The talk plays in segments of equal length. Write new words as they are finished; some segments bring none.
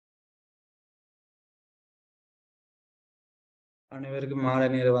அனைவருக்கும் மாலை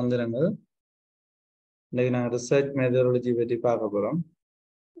நேர வந்திருங்கள். இன்னைக்கு நாங்கள் ரிசர்ச் மெத்தடாலஜி பற்றி பார்க்க போறோம்.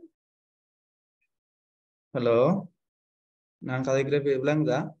 ஹலோ, நான் கதைக்கிற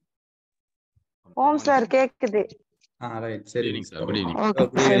விளங்குதா? ஓம் சார் கேக்குது. ரைட், சரி. Okay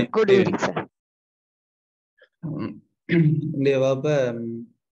sir, good evening sir. இந்த வகுப்பை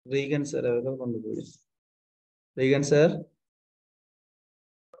ரீகன் சார் அவர்கள் கொண்டு போய். Reagan sir.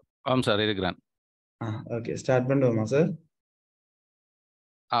 ஆம் சார், இருக்கிறேன். ஓகே, ஸ்டார்ட் பண்ணுவோமா sir?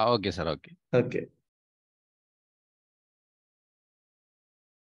 Okay sir, okay. Okay.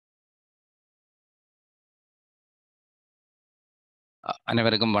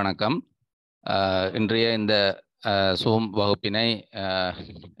 அனைவருக்கும் வணக்கம். இன்றைய இந்த சூம் வகுப்பினை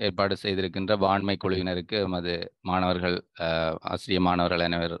ஏற்பாடு செய்திருக்கின்ற வான்மை குழுவினருக்கு எமது மாணவர்கள், ஆசிரிய மாணவர்கள்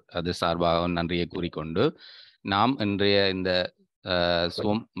அனைவர் அது சார்பாக நன்றியை கூறிக்கொண்டு, நாம் இன்றைய இந்த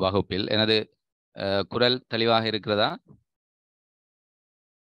சூம் வகுப்பில் எனது குரல் தெளிவாக இருக்கிறதா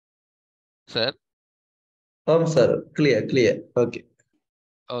சார்? ஆமாம் sir, clear. Okay.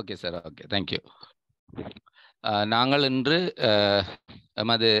 Okay sir, okay, thank you. நாங்கள் இன்று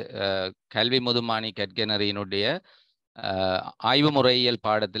எமது கல்வி முதுமானி கற்கனரியினுடைய ஆய்வு முறையியல்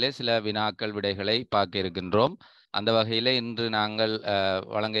பாடத்திலே சில வினாக்கள் விடைகளை பார்க்க இருக்கின்றோம். அந்த வகையில் இன்று நாங்கள்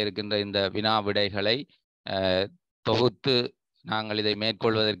வழங்க இருக்கின்ற இந்த வினா விடைகளை தொகுத்து நாங்கள் இதை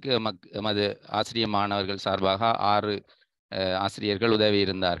மேற்கொள்வதற்கு எமது ஆசிரிய மாணவர்கள் சார்பாக 6 ஆசிரியர்கள் உதவி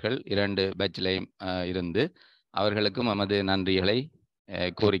இருந்தார்கள், 2 பேட்ச்லையும் இருந்து. அவர்களுக்கும் எமது நன்றிகளை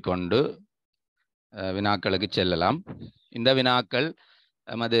கூறிக்கொண்டு வினாக்களுக்கு செல்லலாம். இந்த வினாக்கள்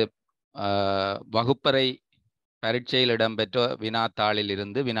எமது வகுப்பறை பரீட்சையில் இடம்பெற்ற வினாத்தாளில்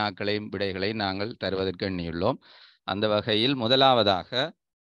இருந்து வினாக்களையும் விடைகளை நாங்கள் தருவதற்கு எண்ணியுள்ளோம். அந்த வகையில் முதலாவதாக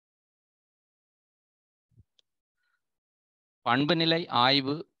பண்புநிலை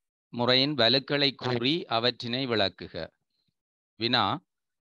ஆய்வு முறையின் வலுக்களை கூறி அவற்றினை விளக்குக. வினா: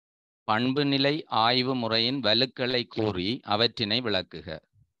 பண்புநிலை ஆய்வு முறையின் வலுக்களை கூறி அவற்றினை விளக்குக.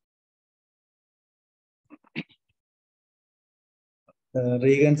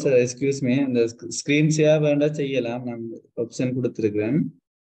 ரீகன் சார், எக்ஸ்கியூஸ் மீ, இந்த ஸ்கிரீன் ஷேர் வேண்டாம் செய்யலாம், நான் ஆப்ஷன் கொடுத்துருக்கேன்.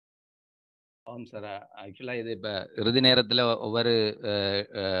 ஆமாம் சார், ஆக்சுவலாக இது இப்போ இறுதி நேரத்தில் ஒவ்வொரு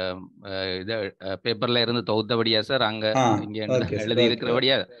இது பேப்பரில் இருந்து தொகுத்தபடியா சார், அங்கே இங்கே எழுதி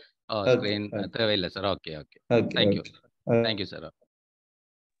இருக்கிறபடியா ஸ்க்ரீன் தேவையில்லை சார். Okay, thank you sir.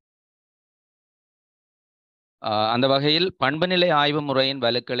 அந்த வகையில் பண்புநிலை ஆய்வு முறையின்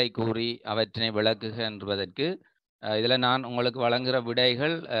வலுக்களை கூறி அவற்றினை விளக்குக என்பதற்கு இதில் நான் உங்களுக்கு வழங்குகிற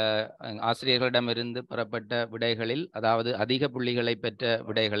விடைகள் ஆசிரியர்களிடமிருந்து பெறப்பட்ட விடைகளில், அதாவது அதிக புள்ளிகளை பெற்ற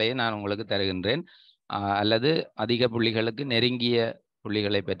விடைகளையே நான் உங்களுக்கு தருகின்றேன், அல்லது அதிக புள்ளிகளுக்கு நெருங்கிய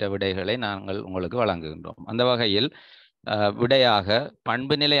புள்ளிகளை பெற்ற விடைகளை நாங்கள் உங்களுக்கு வழங்குகின்றோம். அந்த வகையில் விடையாக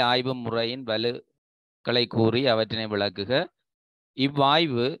பண்புநிலை ஆய்வு முறையின் வலுக்களை கூறி அவற்றினை விளக்குக.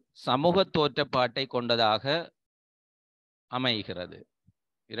 இவ்வாய்வு சமூக தோற்றப்பாட்டை கொண்டதாக அமைகிறது.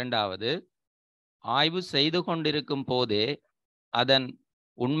 இரண்டாவது, ஆய்வு செய்து கொண்டிருக்கும் போதே அதன்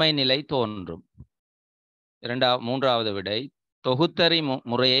உண்மை நிலை தோன்றும். மூன்றாவது விடை, தொகுத்தறி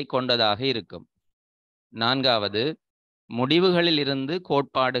முறையை கொண்டதாக இருக்கும். நான்காவது, முடிவுகளில் இருந்து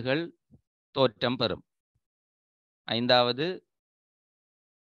கோட்பாடுகள் தோற்றம் பெறும். ஐந்தாவது,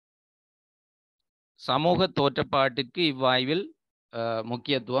 சமூக தோற்றப்பாட்டிற்கு இவ்வாய்வில்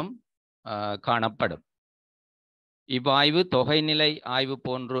முக்கியத்துவம் காணப்படும். இவ்வாய்வு தொகைநிலை ஆய்வு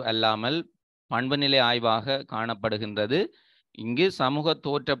போன்று அல்லாமல் பண்புநிலை ஆய்வாக காணப்படுகின்றது. இங்கு சமூக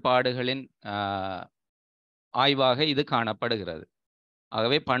தோற்றப்பாடுகளின் ஆய்வாக இது காணப்படுகிறது.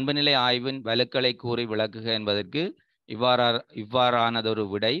 ஆகவே பண்புநிலை ஆய்வின் வலுக்களை கூறி விளக்குக என்பதற்கு இவ்வாறானதொரு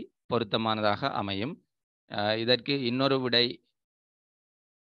விடை பொருத்தமானதாக அமையும். இதற்கு இன்னொரு விடை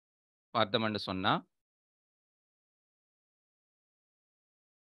பார்த்தோம் என்று சொன்னா,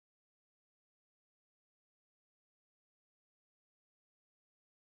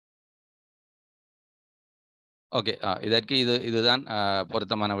 ஓகே, இதற்கு இதுதான்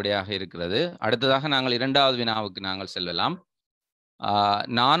பொருத்தமான விடையாக இருக்கிறது. அடுத்ததாக நாங்கள் 2வது வினாவுக்கு நாங்கள் செல்லலாம்.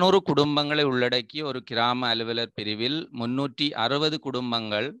 400 குடும்பங்களை உள்ளடக்கிய ஒரு கிராம அலுவலர் பிரிவில் 360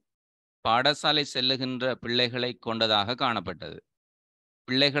 குடும்பங்கள் பாடசாலை செல்லுகின்ற பிள்ளைகளை கொண்டதாக காணப்பட்டது.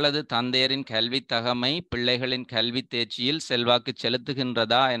 பிள்ளைகளது தந்தையரின் கல்வி தகமை பிள்ளைகளின் கல்வி தேர்ச்சியில் செல்வாக்கு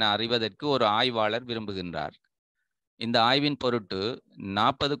செலுத்துகின்றதா என அறிவதற்கு ஒரு ஆய்வாளர் விரும்புகின்றார். இந்த ஆய்வின் பொருட்டு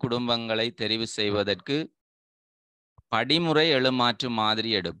 40 குடும்பங்களை தெரிவு செய்வதற்கு படிமுறை எழுமாற்று மாதிரி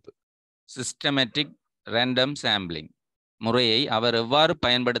எடுப்பு, சிஸ்டமேட்டிக் ரேண்டம் சாம்பிளிங் முறையை அவர் எவ்வாறு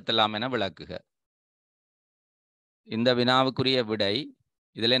பயன்படுத்தலாம் என விளக்குக. இந்த வினாவுக்குரிய விடை,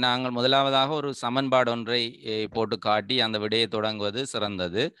 இதில் நாங்கள் முதலாவதாக ஒரு சமன்பாடு ஒன்றை போட்டு காட்டி அந்த விடையை தொடங்குவது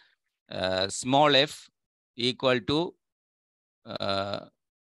சிறந்தது. Small f equal to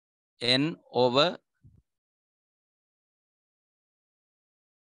n over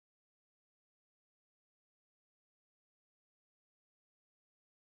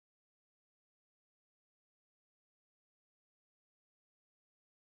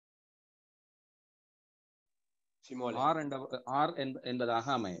r என்பதாக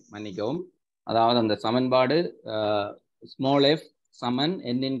அமையும். மன்னிக்கவும், அதாவது அந்த சமன்பாடு ஸ்மால் f சமன்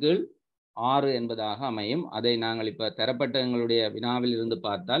n கீழ் 6 என்பதாக அமையும். அதை நாங்கள் இப்ப தரப்பட்ட எங்களுடைய வினாவில் இருந்து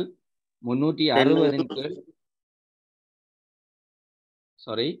பார்த்தால் 360 கீழ்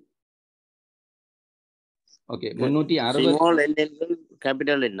சாரி ஓகே 360 ஸ்மால் n கீழ்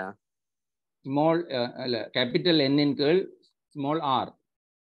கேபிட்டல் என்ன ஸ்மால் இல்ல கேபிட்டல் n கீழ் ஸ்மால் r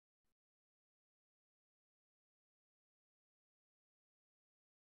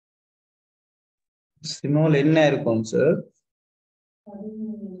ஸ்மால் என்ன இருக்கும் சார்?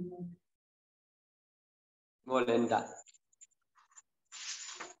 ஸ்மால் n தான்.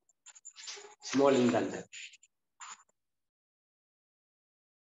 ஸ்மால் n தான்.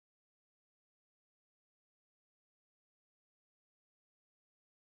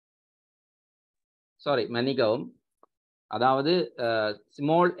 சாரி மன்னிக்கவும், அதாவது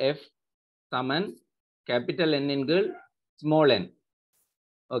ஸ்மால் f சமன் கேபிட்டல் n கீழ் ஸ்மால் n.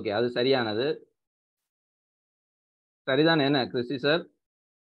 ஓகே, அது சரியானது. சரிதான் என்ன கிறிஸ்டி சார்?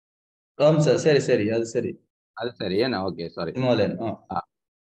 ஆம் சார், சரி சரி, அது சரி, அது சரி என்ன? Okay sorry. Small n.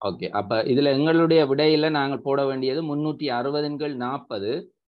 Okay, அப்ப இதுல எங்களுடைய விடையில நாங்கள் போட வேண்டியது 360 கீழ் 40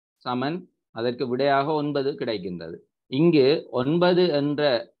 சமன் அதற்கு விடையாக 9 கிடைக்கின்றது. இங்கு 9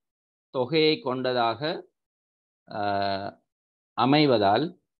 என்ற தொகையை கொண்டதாக அமைவதால்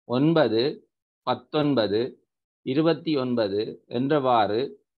 9, 19, 29 என்றவாறு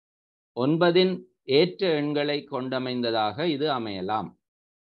 9 ஏற்ற எண்களை கொண்டமைந்ததாக இது அமையலாம்.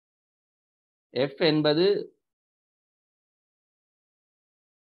 f என்பது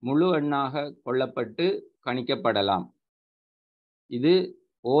முழு எண்ணாக கொள்ளப்பட்டு கணிக்கப்படலாம். இது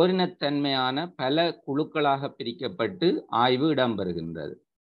ஓரினத்தன்மையான பல குழுக்களாக பிரிக்கப்பட்டு ஆய்வு இடம்பெறுகின்றது.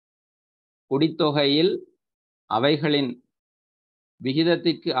 குடித்தொகையில் அவைகளின்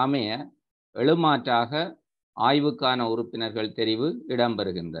விகிதத்திற்கு அமைய எழுமாற்றாக ஆய்வுக்கான உறுப்பினர்கள் தெரிவு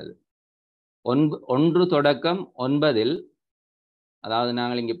இடம்பெறுகின்றது. 1 தொடக்கம் 9, அதாவது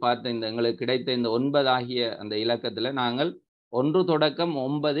நாங்கள் இங்கே பார்த்த இந்த எங்களுக்கு கிடைத்த இந்த 9 ஆகிய அந்த இலக்கத்தில் நாங்கள் 1 தொடக்கம்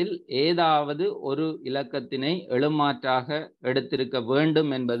 9 ஏதாவது ஒரு இலக்கத்தினை எழுமாற்றாக எடுத்திருக்க வேண்டும்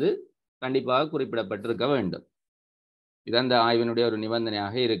என்பது கண்டிப்பாக குறிப்பிடப்பட்டிருக்க வேண்டும். இது அந்த ஆய்வினுடைய ஒரு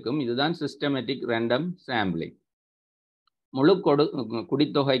நிபந்தனையாக இருக்கும். இதுதான் சிஸ்டமேட்டிக் ரேண்டம் சாம்பிளிங். முழு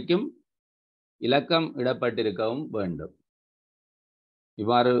குடித்தொகைக்கும் இலக்கம் இடப்பட்டிருக்கவும் வேண்டும்.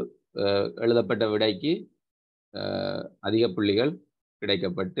 இவ்வாறு எழுதப்பட்ட விடைக்கு அதிக புள்ளிகள்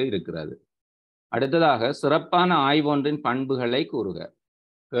கிடைக்கப்பட்டு இருக்கிறது. அடுத்ததாக சிறப்பான ஆய்வொன்றின் பண்புகளை கூறுக.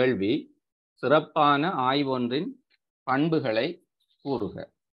 கேள்வி: சிறப்பான ஆய்வொன்றின் பண்புகளை கூறுக.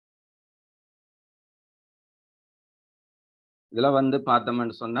 இதுல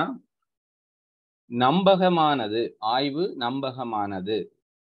பார்த்தோம்னு சொன்னா நம்பகமானது, ஆய்வு நம்பகமானது.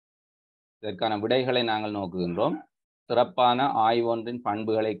 இதற்கான விடைகளை நாங்கள் நோக்குகின்றோம். சிறப்பான ஆய்வொன்றின்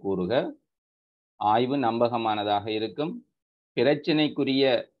பண்புகளை கூறுக. ஆய்வு நம்பகமானதாக இருக்கும். பிரச்சினைக்குரிய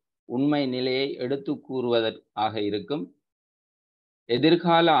உண்மை நிலையை எடுத்து கூறுவதற்காக இருக்கும்.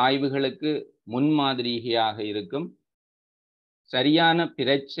 எதிர்கால ஆய்வுகளுக்கு முன்மாதிரியாக இருக்கும். சரியான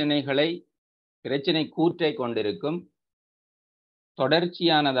பிரச்சனை கூற்றை கொண்டிருக்கும்.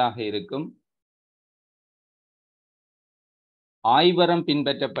 தொடர்ச்சியானதாக இருக்கும். ஆய்வரம்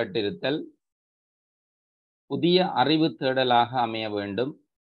பின்பற்றப்பட்டிருத்தல். புதிய அறிவு தேடலாக அமைய வேண்டும்.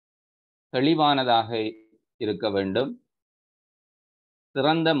 தெளிவானதாக இருக்க வேண்டும்.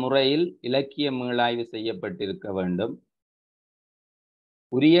 சிறந்த முறையில் இலக்கிய மீளாய்வு செய்யப்பட்டிருக்க வேண்டும்.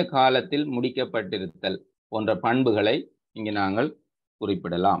 உரிய காலத்தில் முடிக்கப்பட்டிருத்தல் போன்ற பண்புகளை இங்கு நாங்கள்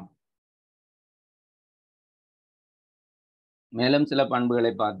குறிப்பிடலாம். மேலும் சில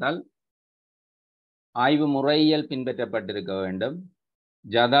பண்புகளை பார்த்தால், ஆய்வு முறையியல் பின்பற்றப்பட்டிருக்க வேண்டும்.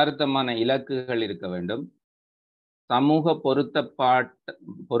 யதார்த்தமான இலக்குகள் இருக்க வேண்டும். சமூக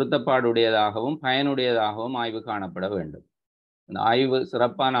பொருத்தப்பாடுடையதாகவும் பயனுடையதாகவும் ஆய்வு காணப்பட வேண்டும். இந்த ஆய்வு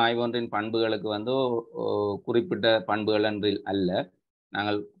சிறப்பான ஆய்வொன்றின் பண்புகளுக்கு குறிப்பிட்ட பண்புகள் என்று அல்ல,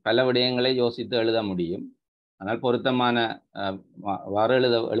 நாங்கள் பல விடயங்களை யோசித்து எழுத முடியும். ஆனால் பொருத்தமான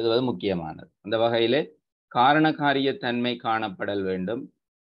எழுதுவது முக்கியமானது. அந்த வகையிலே காரணக்காரிய தன்மை காணப்படல் வேண்டும்.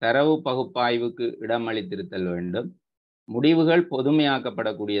 தரவு பகுப்பாய்வுக்கு இடமளித்திருத்தல் வேண்டும். முடிவுகள்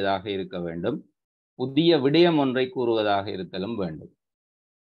பொதுமையாக்கப்படக்கூடியதாக இருக்க வேண்டும். புதிய விடயம் ஒன்றை கூறுவதாக இருத்தலும் வேண்டும்.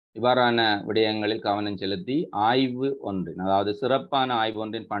 இவ்வாறான விடயங்களில் கவனம் செலுத்தி ஆய்வு ஒன்றின், அதாவது சிறப்பான ஆய்வு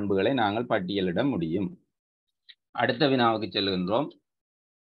ஒன்றின் பண்புகளை நாங்கள் பட்டியலிட முடியும். அடுத்த வினாவுக்கு செல்கின்றோம்.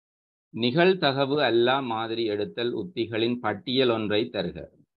 நிகழ்தகவு அல்லா மாதிரி எடுத்தல் உத்திகளின் பட்டியல் ஒன்றை தருக.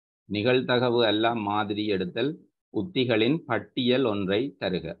 நிகழ்தகவு அல்லா மாதிரி எடுத்தல் உத்திகளின் பட்டியல் ஒன்றை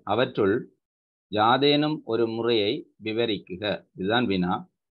தருக. அவற்றுள் யாதேனும் ஒரு முறையை விவரிக்குக. இதுதான் வினா.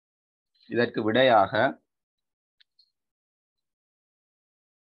 இதற்கு விடையாக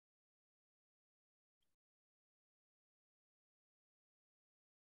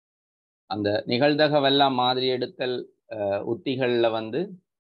அந்த நிகழ்தகவெல்லாம் மாதிரி எடுத்தல் உத்திகள்ல வந்து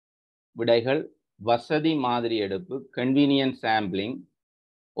விடைகள் வசதி மாதிரி எடுப்பு, கன்வீனியன்ஸ் சாம்பிளிங்,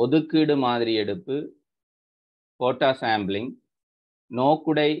 ஒதுக்கீடு மாதிரி எடுப்பு, கோட்டா சாம்பிளிங்,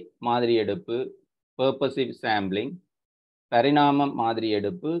 நோக்குடை மாதிரி எடுப்பு, பர்பசிவ் சாம்பிளிங், பரிணாமம் மாதிரி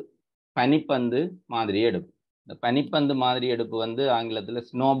எடுப்பு, பனிப்பந்து மாதிரி எடுப்பு. இந்த பனிப்பந்து மாதிரி எடுப்பு வந்து ஆங்கிலத்தில்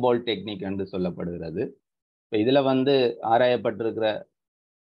ஸ்னோபால் டெக்னிக் என்று சொல்லப்படுகிறது. இப்போ இதில் வந்து ஆராயப்பட்டிருக்கிற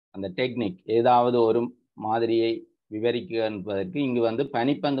அந்த டெக்னிக் ஏதாவது ஒரு மாதிரியை விவரிக்க என்பதற்கு இங்கு வந்து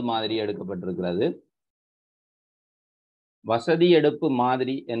பனிப்பந்து மாதிரி எடுக்கப்பட்டிருக்கிறது. வசதி எடுப்பு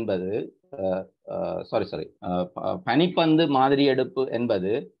மாதிரி என்பது பனிப்பந்து மாதிரி எடுப்பு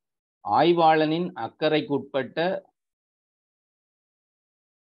என்பது ஆய்வாளனின் அக்கறைக்குட்பட்ட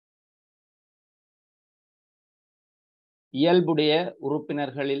இயல்புடைய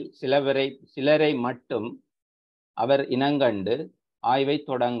உறுப்பினர்களில் சிலரை மட்டும் அவர் இனங்கண்டு ஆய்வை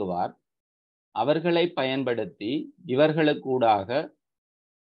தொடங்குவார். அவர்களை பயன்படுத்தி இவர்களுக்கூடாக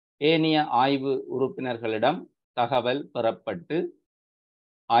ஏனைய ஆய்வு உறுப்பினர்களிடம் தகவல் பெறப்பட்டு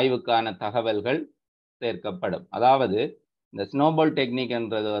ஆய்வுக்கான தகவல்கள் சேர்க்கப்படும். அதாவது இந்த ஸ்னோபால் டெக்னிக்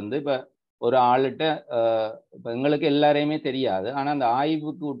என்றது வந்து இப்போ ஒரு ஆளுகிட்ட இப்போ எங்களுக்கு எல்லாரையுமே தெரியாது, ஆனால் அந்த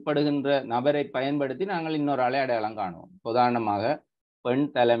ஆய்வுக்கு உட்படுகின்ற நபரை பயன்படுத்தி நாங்கள் இன்னொரு ஆளை அடையாளம் காணுவோம். உதாரணமாக பெண்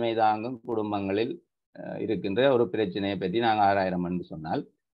தலைமை தாங்கும் குடும்பங்களில் இருக்கின்ற ஒரு பிரச்சனையை பற்றி நாங்கள் ஆராயிரம் என்று சொன்னால்,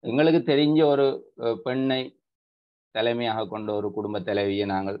 எங்களுக்கு தெரிஞ்ச ஒரு பெண்ணை தலைமையாக கொண்ட ஒரு குடும்ப தலைவியை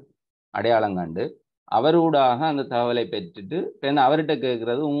நாங்கள் அடையாளம் கண்டு அவரூடாக அந்த தகவலை பெற்றுட்டு அவர்கிட்ட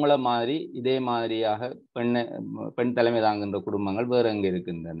கேட்கறது, உங்களை மாதிரி இதே மாதிரியாக பெண் தலைமை தாங்குகின்ற குடும்பங்கள் வேறு எங்கே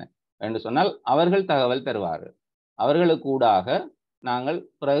இருக்கின்றன என்று சொன்னால் அவர்கள் தகவல் பெறுவார்கள். அவர்களுக்கூடாக நாங்கள்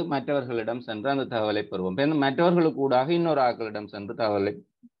பிறகு மற்றவர்களிடம் சென்று அந்த தகவலை பெறுவோம். மற்றவர்களுக்கூடாக இன்னொரு ஆட்களிடம் சென்று தகவலை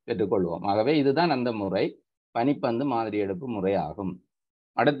பெற்றுக்கொள்வோம். ஆகவே இதுதான் அந்த முறை, பனிப்பந்து மாதிரி எடுப்பு முறை ஆகும்.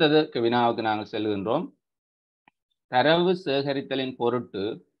 அடுத்தது வினாவுக்கு நாங்கள் செல்கின்றோம். தரவு சேகரித்தலின் பொருட்டு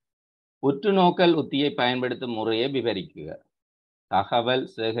உற்றுநோக்கல் உத்தியை பயன்படுத்தும் முறையை விவரிக்குக. தகவல்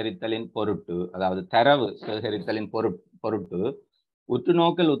சேகரித்தலின் பொருட்டு, அதாவது தரவு சேகரித்தலின் பொருட்டு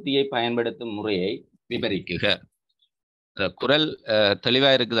உற்றுநோக்கல் உத்தியை பயன்படுத்தும் முறையை விவரிக்குக. குரல்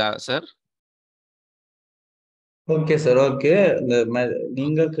தெளிவா இருக்குதா சார்? Okay sir, okay. இந்த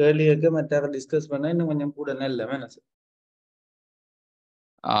நீங்க கேள்விக்கு மற்ற டிஸ்கஸ் பண்ண இன்னும் கொஞ்சம் கூட நல்ல வேணும் சார்.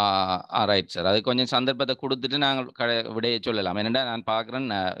 Right sir. அது கொஞ்சம் சந்தர்ப்பத்தை கொடுத்துட்டு நாங்கள் விடையை சொல்லலாம். என்னென்னா நான் பார்க்குறேன்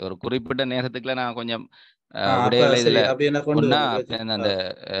ஒரு குறிப்பிட்ட நேரத்துக்குள்ள நான் கொஞ்சம் விடைகளை இதில் அந்த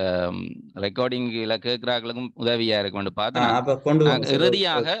ரெக்கார்டிங்கில் கேட்குறாங்களுக்கும் உதவியா இருக்கும்னு பார்த்து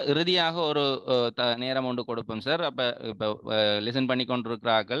இறுதியாக ஒரு நேரம் ஒன்று கொடுப்போம் சார். அப்போ இப்போ லிசன் பண்ணி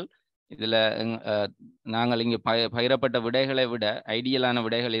கொண்டிருக்கிறார்கள். இதில் நாங்கள் இங்கே பகிரப்பட்ட விடைகளை விட ஐடியலான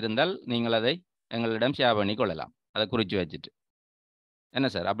விடைகள் இருந்தால் நீங்கள் அதை எங்களிடம் ஷேர் பண்ணி கொள்ளலாம். அதை குறித்து வச்சுட்டு என்ன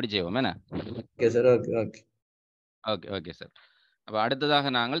சார், அப்படி செய்வோம் என்ன? Okay sir, okay okay okay okay sir. அப்போ அடுத்ததாக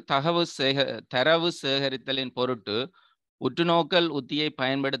நாங்கள் தரவு சேகரித்தலின் பொருட்டு உற்றுநோக்கல் உத்தியை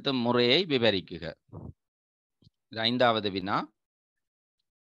பயன்படுத்தும் முறையை விவரிக்குக. இது 5வது வினா.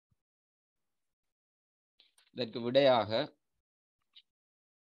 இதற்கு விடையாக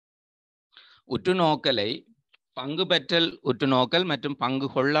உற்றுநோக்கலை பங்கு பெற்றல் உற்றுநோக்கல் மற்றும் பங்கு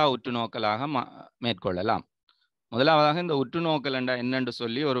கொள்ளா உற்றுநோக்கலாக மேற்கொள்ளலாம். முதலாவதாக இந்த உற்றுநோக்கல் என்னென்று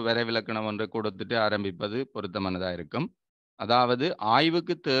சொல்லி ஒரு வரைவிலக்கணம் ஒன்றை கொடுத்துட்டு ஆரம்பிப்பது பொருத்தமானதாக இருக்கும். அதாவது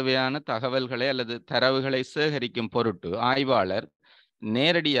ஆய்வுக்கு தேவையான தகவல்களை அல்லது தரவுகளை சேகரிக்கும் பொருட்டு ஆய்வாளர்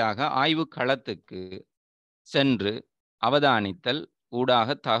நேரடியாக ஆய்வு களத்துக்கு சென்று அவதானித்தல்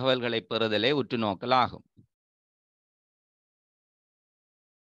ஊடாக தகவல்களை பெறுதலே உற்றுநோக்கல் ஆகும்.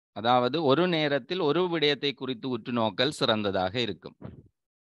 அதாவது ஒரு நேரத்தில் ஒரு விடயத்தை குறித்து உற்றுநோக்கல் சிறந்ததாக இருக்கும்.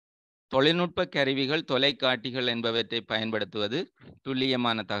 தொழில்நுட்ப கருவிகள், தொலைக்காட்டிகள் என்பவற்றை பயன்படுத்துவது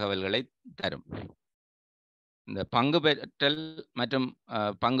துல்லியமான தகவல்களை தரும். இந்த பங்கு பெற்றல் மற்றும்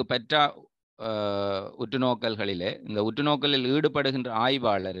பங்கு பெற்றா உற்றுநோக்கல்களிலே இந்த உற்றுநோக்கலில் ஈடுபடுகின்ற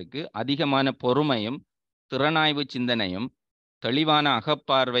ஆய்வாளருக்கு அதிகமான பொறுமையும் திறனாய்வு சிந்தனையும் தெளிவான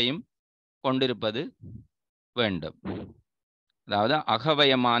அகப்பார்வையும் கொண்டிருப்பது வேண்டும். அதாவது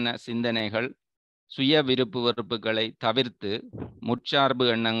அகவயமான சிந்தனைகள், சுய விருப்பு வெறுப்புகளை தவிர்த்து, முற்சார்பு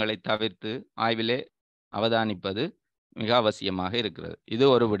எண்ணங்களை தவிர்த்து ஆய்விலே அவதானிப்பது மிக அவசியமாக இருக்கிறது. இது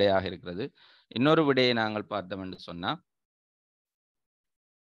ஒரு விடையாக இருக்கிறது. இன்னொரு விடையை நாங்கள் பார்த்தோம் என்று சொன்னா,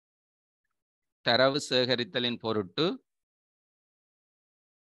 தரவு சேகரித்தலின் பொருட்டு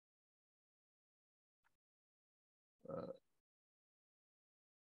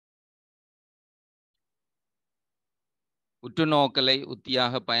உற்றுநோக்கலை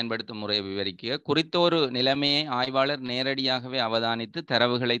உத்தியாக பயன்படுத்தும் முறையை விவரிக்க. குறித்த ஒரு நிலைமையை ஆய்வாளர் நேரடியாகவே அவதானித்து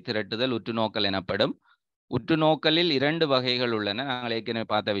தரவுகளை திரட்டுதல் உற்றுநோக்கல் எனப்படும். உற்றுநோக்கலில் 2 வகைகள் உள்ளன. நாங்கள் ஏற்கனவே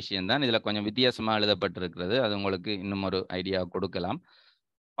பார்த்த விஷயம்தான். இதுல கொஞ்சம் வித்தியாசமா எழுதப்பட்டிருக்கிறது. அது உங்களுக்கு இன்னும் ஒரு ஐடியா கொடுக்கலாம்.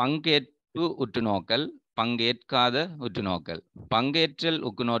 பங்கேற்பு உற்றுநோக்கல், பங்கேற்காத உற்றுநோக்கல். பங்கேற்றல்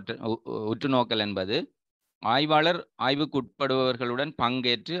உற்றுநோக்கல் என்பது ஆய்வாளர் ஆய்வுக்குட்படுபவர்களுடன்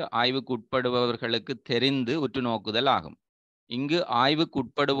பங்கேற்று ஆய்வுக்குட்படுபவர்களுக்கு தெரிந்து உற்றுநோக்குதல் ஆகும். இங்கு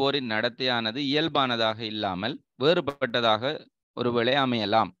ஆய்வுக்குட்படுவோரின் நடத்தையானது இயல்பானதாக இல்லாமல் வேறுபட்டதாக ஒருவேளை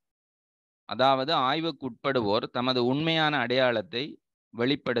அமையலாம். அதாவது ஆய்வுக்குட்படுவோர் தமது உண்மையான அடையாளத்தை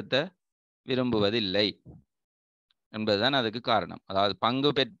வெளிப்படுத்த விரும்புவதில்லை என்பதுதான் அதுக்கு காரணம். அதாவது பங்கு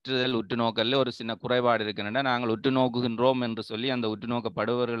பெற்றுதல் உற்றுநோக்கல்ல ஒரு சின்ன குறைபாடு இருக்குன்னா, நாங்கள் உற்று நோக்குகின்றோம் என்று சொல்லி அந்த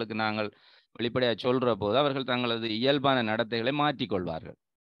உற்றுநோக்கப்படுபவர்களுக்கு நாங்கள் வெளிப்படையாக சொல்ற போது அவர்கள் தங்களது இயல்பான நடத்தைகளை மாற்றிக்கொள்வார்கள்.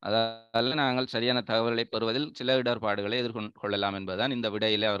 அதால நாங்கள் சரியான தகவல்களை பெறுவதில் சில இடர்பாடுகளை எதிர்கொள்ளலாம் என்பதுதான் இந்த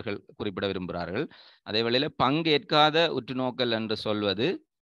விடையிலே அவர்கள் குறிப்பிட விரும்புகிறார்கள். அதே வேளையில பங்கேற்காத உற்றுநோக்கல் என்று சொல்வது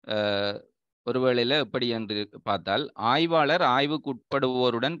ஒருவேளையில எப்படி என்று பார்த்தால், ஆய்வாளர்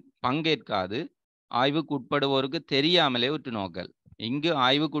ஆய்வுக்குட்படுவோருடன் பங்கேற்காது ஆய்வுக்குட்படுவோருக்கு தெரியாமலே உற்றுநோக்கல். இங்கு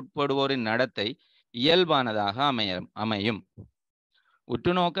ஆய்வுக்குட்படுவோரின் நடத்தை இயல்பானதாக அமையும்.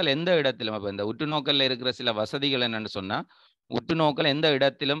 உற்றுநோக்கல் எந்த இடத்திலும், அப்ப இந்த உற்றுநோக்கல்ல இருக்கிற சில வசதிகள் என்னன்னு சொன்னா, உற்றுநோக்கல் எந்த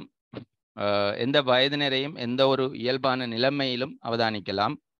இடத்திலும் எந்த வயதினரையும் எந்த ஒரு இயல்பான நிலைமையிலும்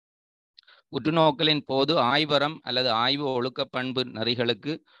அவதானிக்கலாம். உற்றுநோக்கலின் போது ஆய்வரம் அல்லது ஆய்வு ஒழுக்க பண்பு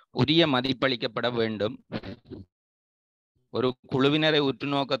நெறிகளுக்கு உரிய மதிப்பளிக்கப்பட வேண்டும். ஒரு குழுவினரை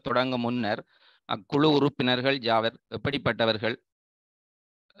உற்றுநோக்க தொடங்கும் முன்னர் அக்குழு உறுப்பினர்கள் யாவர், எப்படிப்பட்டவர்கள்,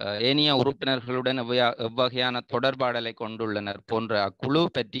 ஏனைய உறுப்பினர்களுடன் எவ்வகையான தொடர்பாடலை கொண்டுள்ளனர் போன்ற அக்குழு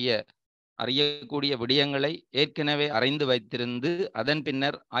பற்றிய அறியக்கூடிய விடயங்களை ஏற்கனவே அறிந்து வைத்திருந்து அதன்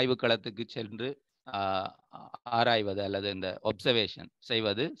பின்னர் ஆய்வுக்களத்துக்கு சென்று ஆராய்வது அல்லது இந்த ஒப்சர்வேஷன்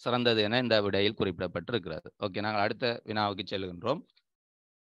செய்வது சிறந்தது என இந்த விடையில் குறிப்பிடப்பட்டிருக்கிறது. ஓகே, நாங்கள் அடுத்த வினாவுக்கு செல்கின்றோம்.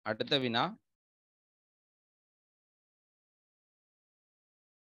 அடுத்த வினா,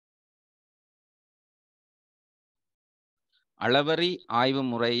 அளவறி ஆய்வு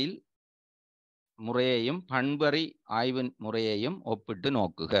முறையையும் பண்பறி ஆய்வு முறையையும் ஒப்பிட்டு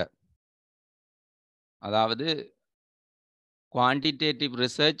நோக்குக. அதாவது quantitative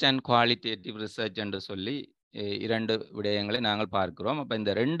research and qualitative research என்று சொல்லி 2 விடயங்களை நாங்கள் பார்க்கிறோம். அப்போ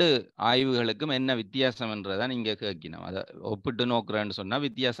இந்த 2 ஆய்வுகளுக்கும் என்ன வித்தியாசம் என்றதான் இங்கே கேட்கணும். அதை ஒப்பிட்டு நோக்குறேன்னு சொன்னால்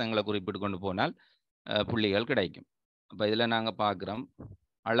வித்தியாசங்களை குறிப்பிட்டு கொண்டு போனால் புள்ளிகள் கிடைக்கும். அப்போ இதில் நாங்கள் பார்க்குறோம்,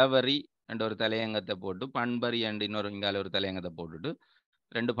 அளவறி என்ற ஒரு தலையங்கத்தை போட்டு பண்பறி என்ற இன்னொரு இங்கால ஒரு தலையங்கத்தை போட்டுட்டு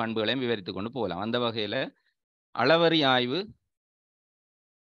 2 பண்புகளையும் விவரித்து கொண்டு போகலாம். அந்த வகையில் அளவறி ஆய்வு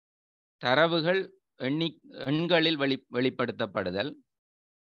தரவுகள் எண்களில் வெளிப்படுத்தப்படுதல்,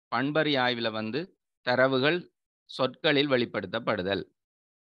 பண்பறி ஆய்வில் தரவுகள் சொற்களில் வெளிப்படுத்தப்படுதல்.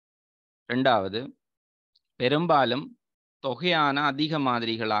 2வது, பெரும்பாலும் தொகையான அதிக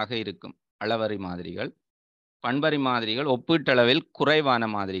மாதிரிகளாக இருக்கும் அளவறி மாதிரிகள். பண்பறி மாதிரிகள் ஒப்பீட்டளவில் குறைவான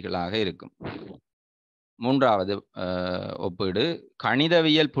மாதிரிகளாக இருக்கும். 3வது ஒப்பீடு,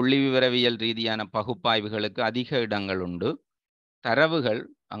 கணிதவியல் புள்ளிவிவரவியல் ரீதியான பகுப்பாய்வுகளுக்கு அதிக இடங்கள் உண்டு. தரவுகள்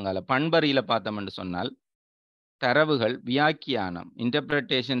அங்கால பண்பறியில பார்த்தோம் என்று சொன்னால் தரவுகள் வியாக்கியானம்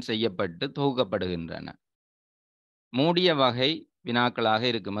இன்டர்பிரட்டேஷன் செய்யப்பட்டு தொகுக்கப்படுகின்றன. மூடிய வகை வினாக்களாக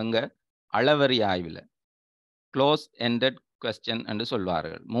இருக்கும். எங்க அளவறி ஆய்வில் க்ளோஸ் எண்டட் கொஸ்டின் என்று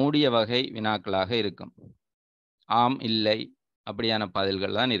சொல்வார்கள். மூடிய வகை வினாக்களாக இருக்கும். ஆம், இல்லை அப்படியான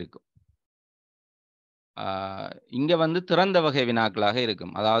பதில்கள் தான் இருக்கும். இங்க திறந்த வகை வினாக்களாக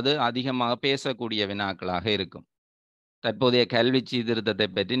இருக்கும். அதாவது அதிகமாக பேசக்கூடிய வினாக்களாக இருக்கும். தற்போதைய கல்வி சீர்திருத்தத்தை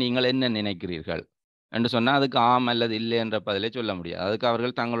பற்றி நீங்கள் என்ன நினைக்கிறீர்கள் என்று சொன்னால் அதுக்கு ஆம் அல்லது இல்லை என்ற பதிலை சொல்ல முடியாது. அதுக்கு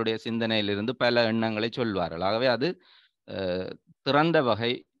அவர்கள் தங்களுடைய சிந்தனையிலிருந்து பல எண்ணங்களை சொல்வார்கள். ஆகவே அது திறந்த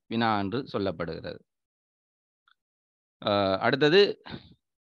வகை வினா என்று சொல்லப்படுகிறது. அடுத்தது,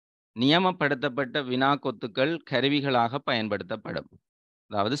 நியமப்படுத்தப்பட்ட வினா கொத்துக்கள் கருவிகளாக பயன்படுத்தப்படும்.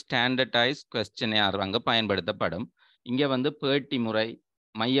 அதாவது ஸ்டாண்டர்டைஸ் கொஸ்டினையர் அங்கே பயன்படுத்தப்படும். இங்கே பேட்டி முறை,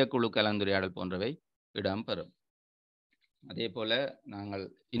 மையக்குழு கலந்துரையாடல் போன்றவை இடம்பெறும். அதே போல நாங்கள்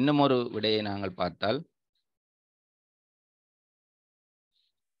இன்னும் ஒரு விடையை நாங்கள் பார்த்தால்,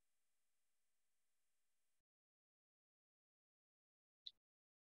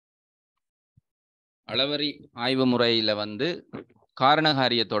 அளவறி ஆய்வு முறையில்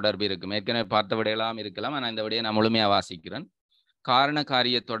காரணகாரிய தொடர்பு இருக்கும். ஏற்கனவே பார்த்த விடையெல்லாம் இருக்கலாம், ஆனால் இந்த விடையை நான் முழுமையாக வாசிக்கிறேன்.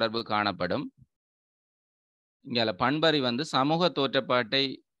 காரணகாரிய தொடர்பு காணப்படும். இங்கே பண்பறி வந்து சமூக தோற்றப்பாட்டை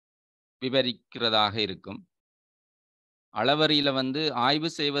விவரிக்கிறதாக இருக்கும். அளவறியில வந்து ஆய்வு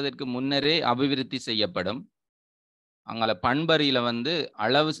செய்வதற்கு முன்னரே அபிவிருத்தி செய்யப்படும். அங்கே பண்பறியில வந்து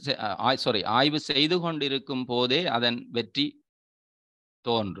ஆய்வு செய்து கொண்டிருக்கும் போதே அதன் வெற்றி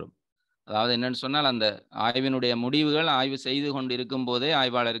தோன்றும். அதாவது என்னன்னு சொன்னால், அந்த ஆய்வினுடைய முடிவுகள் ஆய்வு செய்து கொண்டிருக்கும் போதே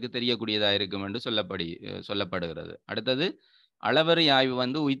ஆய்வாளருக்கு தெரியக்கூடியதாக இருக்கும் என்று சொல்லப்படுகிறது. அடுத்தது, அளவறி ஆய்வு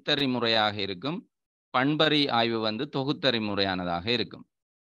வந்து உய்த்தறி முறையாக இருக்கும். பண்பறி ஆய்வு வந்து தொகுத்தறி முறையானதாக இருக்கும்.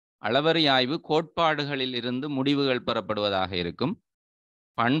 அளவறி ஆய்வு கோட்பாடுகளில் இருந்து முடிவுகள் பெறப்படுவதாக இருக்கும்.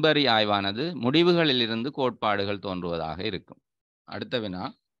 பண்பறி ஆய்வானது முடிவுகளில் இருந்து கோட்பாடுகள் தோன்றுவதாக இருக்கும். அடுத்த வினா,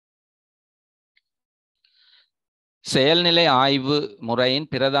 செயல்நிலை ஆய்வு முறையின்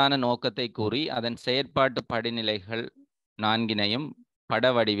பிரதான நோக்கத்தை கூறி அதன் செயற்பாட்டு படிநிலைகள் 4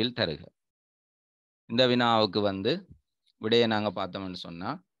 பட வடிவில் தருக. இந்த வினாவுக்கு வந்து விடையை நாங்கள் பார்த்தோம்னு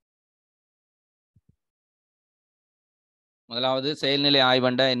சொன்னா, முதலாவது செயல்நிலை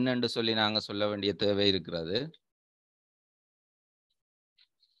ஆய்வண்டா என்னன்னு சொல்லி நாங்கள் சொல்ல வேண்டிய தேவை இருக்கிறது.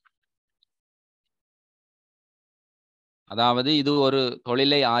 அதாவது இது ஒரு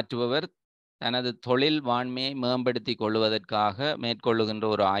தொழிலை ஆற்றுபவர் தனது தொழில் வாண்மையை மேம்படுத்தி கொள்வதற்காக மேற்கொள்ளுகின்ற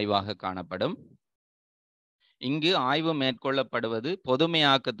ஒரு ஆய்வாக காணப்படும். இங்கு ஆய்வு மேற்கொள்ளப்படுவது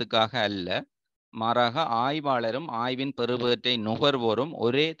பொதுமையாக்கத்துக்காக அல்ல, மாறாக ஆய்வாளரும் ஆய்வின் பெறுபேற்றை நுகர்வோரும்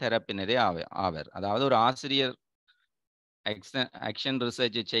ஒரே தரப்பினரே ஆவர். அதாவது ஒரு ஆசிரியர் ஆக்ஷன்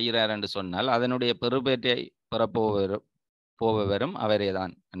ரிசர்ச் செய்கிறார் என்று சொன்னால் அதனுடைய பெறுபேற்றை பெறப்போவரும்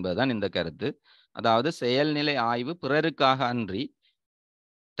அவரேதான் என்பதுதான் இந்த கருத்து. அதாவது செயல்நிலை ஆய்வு பிறருக்காக அன்றி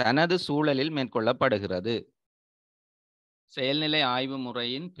தனது சூழலில் மேற்கொள்ளப்படுகிறது. செயல்நிலை ஆய்வு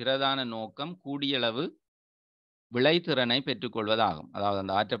முறையின் பிரதான நோக்கம் கூடியளவு விளைத்திறனை பெற்றுக்கொள்வதாகும். அதாவது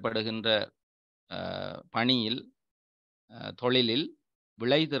அந்த ஆற்றப்படுகின்ற பணியில் தொழிலில்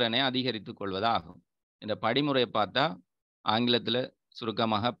விளைத்திறனை அதிகரித்துக் கொள்வதாகும். இந்த படிமுறை பார்த்தா ஆங்கிலத்தில்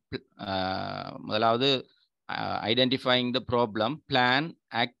சுருக்கமாக முதலாவது identifying the problem, plan,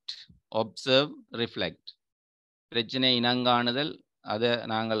 act, observe, reflect. பிரச்சனை இனங்காணுதல், அதை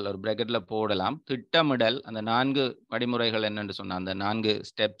நாங்கள் ஒரு பிராக்கெட்டில் போடலாம். திட்டமிடல், அந்த 4 படிமுறைகள் என்னென்று சொன்னால் அந்த 4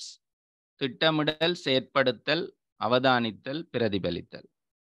 ஸ்டெப்ஸ்: திட்டமிடல், செயற்படுத்தல், அவதானித்தல், பிரதிபலித்தல்.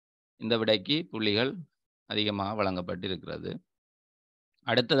 இந்த விடைக்கு புள்ளிகள் அதிகமாக வழங்கப்பட்டிருக்கிறது.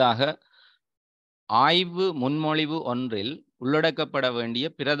 அடுத்ததாக, ஆய்வு முன்மொழிவு ஒன்றில் உள்ளடக்கப்பட வேண்டிய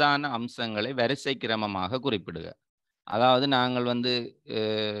பிரதான அம்சங்களை வரிசை கிரமமாக குறிப்பிடுக. அதாவது நாங்கள் வந்து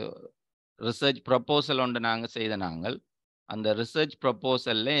ரிசர்ச் ப்ரொப்போசல் ஒன்று நாங்கள் செய்த நாங்கள் அந்த ரிசர்ச்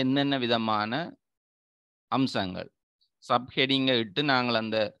ப்ரொப்போசலில் என்னென்ன விதமான அம்சங்கள் சப்ஹெடிங்கை இட்டு நாங்கள்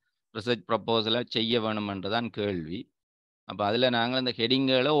அந்த ரிசர்ச் ப்ரொப்போசலை செய்ய வேணுமென்றதான் கேள்வி. அப்போ அதில் நாங்கள் அந்த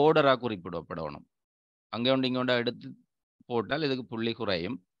ஹெடிங்களை ஓர்டராக குறிப்பிடப்படணும். அங்கே ஒன்று இங்கே ஒன்று எடுத்து போட்டால் இதுக்கு புள்ளி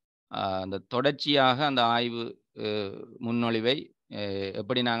குறையும். அந்த தொடர்ச்சியாக அந்த ஆய்வு முன்மொழிவை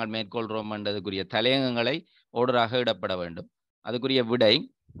எப்படி நாங்கள் மேற்கொள்கிறோம் என்றதுக்குரிய தலையங்கங்களை ஓர்டராக இடப்பட வேண்டும். அதுக்குரிய விடை,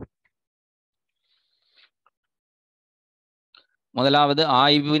 முதலாவது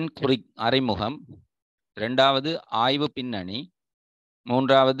ஆய்வின் அறிமுகம், 2வது ஆய்வு பின்னணி,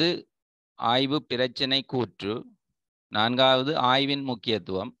 3வது ஆய்வு பிரச்சனை கூற்று, 4வது ஆய்வின்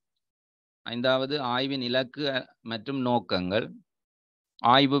முக்கியத்துவம், 5வது ஆய்வின் இலக்கு மற்றும் நோக்கங்கள்,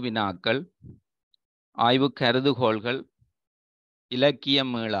 ஆய்வு வினாக்கள், ஆய்வு கருதுகோள்கள், இலக்கிய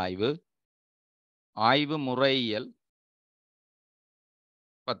மீளாய்வு, ஆய்வு முறையியல்,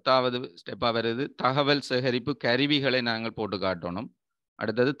 10வது ஸ்டெப்பாக வருது தகவல் சேகரிப்பு கருவிகளை நாங்கள் போட்டு காட்டணும்.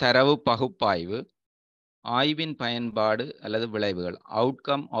 அடுத்தது தரவு பகுப்பாய்வு, ஆய்வின் பயன்பாடு அல்லது விளைவுகள்,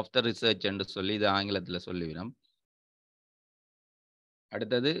 அவுட்கம் ஆஃப் த ரிசர்ச் என்று சொல்லி இது ஆங்கிலத்தில் சொல்லிவிடும்.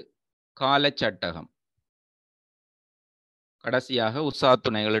 அடுத்தது காலச்சட்டகம், கடைசியாக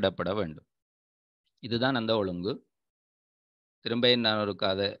உசாத்துணைகள் இடப்பட வேண்டும். இதுதான் அந்த ஒழுங்கு. திரும்ப நான் ஒரு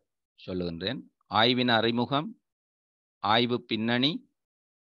கதை சொல்லுகின்றேன். ஆய்வின் அறிமுகம், ஆய்வு பின்னணி,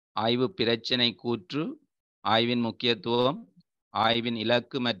 ஆய்வு பிரச்சனை கூற்று, ஆய்வின் முக்கியத்துவம், ஆய்வின்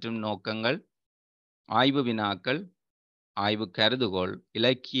இலக்கு மற்றும் நோக்கங்கள், ஆய்வு வினாக்கள், ஆய்வு கருதுகோள்,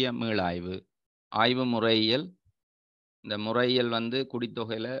 இலக்கிய மீளாய்வு, ஆய்வு முறையியல். இந்த முறையியல் வந்து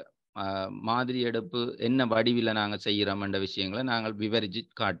குடித்தொகையில் மாதிரி எடுப்பு என்ன வடிவில் நாங்கள் செய்கிறோம் என்ற விஷயங்களை நாங்கள் விவரித்து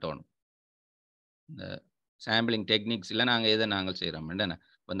காட்டணும். இந்த சாம்பிளிங் டெக்னிக்ஸில் நாங்கள் எதை நாங்கள் செய்கிறோம் என்ன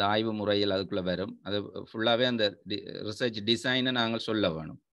அந்த ஆய்வு முறையில் அதுக்குள்ளே வரும். அது ஃபுல்லாகவே அந்த ரிசர்ச் டிசைனை நாங்கள் சொல்ல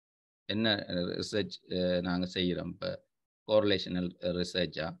வேணும். என்ன ரிசர்ச் நாங்கள் செய்கிறோம், இப்போ கோரிலேஷனல்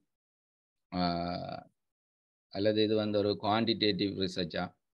ரிசர்ச்சா அல்லது இது வந்து ஒரு குவான்டிடேட்டிவ் ரிசர்ச்சா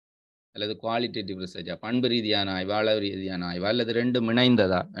அல்லது குவாலிட்டேட்டிவ் ரிசர்ச்சா, பண்பு ரீதியான ஆய்வா, அளவு ரீதியான ஆய்வா, அல்லது ரெண்டும்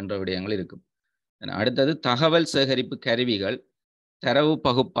இணைந்ததா என்ற விடயங்கள் இருக்கும். அடுத்தது தகவல் சேகரிப்பு கருவிகள், தரவு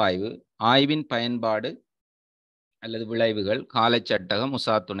பகுப்பாய்வு, ஆய்வின் பயன்பாடு அல்லது விளைவுகள், காலச்சட்டகம்,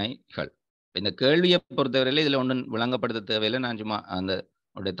 உசாத்துணைகள். இந்த கேள்வியை பொறுத்தவரையில் இதில் ஒன்றும் விளங்கப்படுத்த தேவையில்லை. நான் சும்மா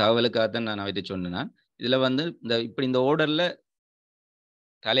அந்த தகவலுக்காகத்தான் நான் அவற்றை சொன்னேன். இதில் வந்து இப்படி இந்த ஓர்டரில்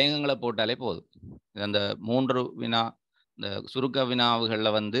தலையங்கங்களை போட்டாலே போதும். அந்த 3 வினா, இந்த சுருக்க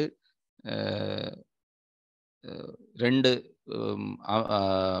வினாவுகளில் வந்து 2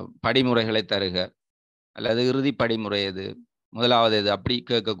 படிமுறைகளை தருக, அல்லது இறுதி படிமுறை எது, முதலாவது எது, அப்படி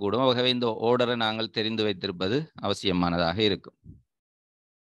கேட்கக்கூடும். ஆகவே இந்த ஓர்டரை நாங்கள் தெரிந்து வைத்திருப்பது அவசியமானதாக இருக்கும்.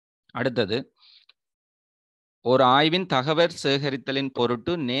 அடுத்தது, ஒரு ஆய்வின் தகவல் சேகரித்தலின்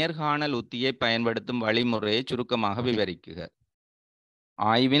பொருட்டு நேர்காணல் உத்தியை பயன்படுத்தும் வழிமுறையை சுருக்கமாக விவரிக்குக.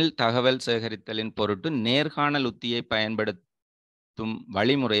 ஆய்வில் தகவல் சேகரித்தலின் பொருட்டு நேர்காணல் உத்தியை பயன்படுத்தும்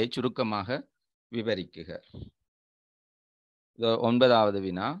வழிமுறையை சுருக்கமாக விவரிக்குக. 9வது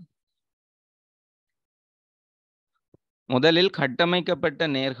வினா. முதலில் கட்டமைக்கப்பட்ட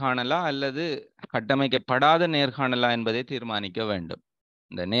நேர்காணலா அல்லது கட்டமைக்கப்படாத நேர்காணலா என்பதை தீர்மானிக்க வேண்டும்.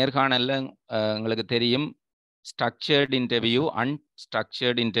 இந்த நேர்காணல்ல உங்களுக்கு தெரியும், ஸ்ட்ரக்சர்ட் இன்டர்வியூ,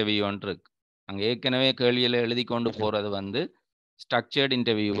 அன்ஸ்ட்ரக்சர்ட் இன்டர்வியூன்னு இருக்கு. அங்கே ஏற்கனவே கேள்வியில் எழுதி கொண்டு போகிறது வந்து ஸ்ட்ரக்சர்ட்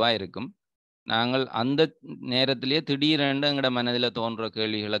இன்டர்வியூவாக இருக்கும். நாங்கள் அந்த நேரத்திலேயே திடீரென்று எங்களோட மனதில் தோன்ற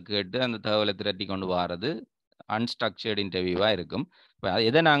கேள்விகளை கேட்டு அந்த தகவலை திரட்டி கொண்டு வர்றது அன்ஸ்ட்ரக்சர்ட் இன்டர்வியூவாக இருக்கும். இப்போ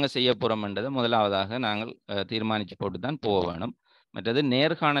எதை நாங்கள் செய்ய போகிறோம்ன்றதை முதலாவதாக நாங்கள் தீர்மானித்து போட்டு தான் போக வேணும். மற்றது,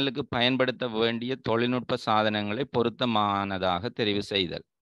 நேர்காணலுக்கு பயன்படுத்த வேண்டிய தொழில்நுட்ப சாதனங்களை பொருத்தமானதாக தெரிவு செய்தல்.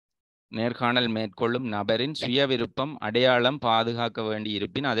 நேர்காணல் மேற்கொள்ளும் நபரின் சுய விருப்பம், அடையாளம் பாதுகாக்க வேண்டி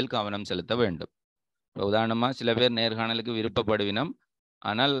இருப்பின் அதில் கவனம் செலுத்த வேண்டும். உதாரணமாக, சில பேர் நேர்காணலுக்கு விருப்பப்படுவினம்,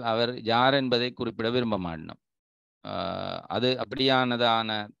 ஆனால் அவர் யார் என்பதை குறிப்பிட விரும்ப மாட்டோம். அது அப்படியானதான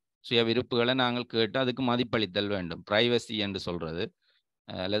சுய விருப்புகளை நாங்கள் கேட்டு அதுக்கு மதிப்பளித்தல் வேண்டும். பிரைவசி என்று சொல்றது,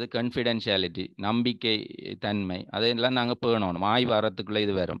 அல்லது கன்ஃபிடென்ஷியாலிட்டி, நம்பிக்கை தன்மை, அதையெல்லாம் நாங்கள் பேணணும். ஆய்வு அறத்துக்குள்ளே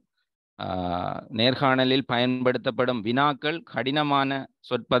இது வரும். நேர்காணலில் பயன்படுத்தப்படும் வினாக்கள் கடினமான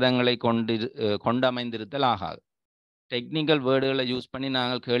சொற்பதங்களை கொண்டமைந்திருத்தல் ஆகாது. டெக்னிக்கல் வேர்டுகளை யூஸ் பண்ணி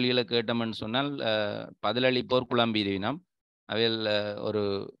நாங்கள் கேள்விகளை கேட்டோம்னு சொன்னால் பதிலளிப்போர் குழம்பிடுவினம். அவையில் ஒரு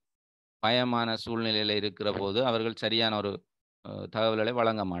பயமான சூழ்நிலையில் இருக்கிற போது அவர்கள் சரியான ஒரு தகவல்களை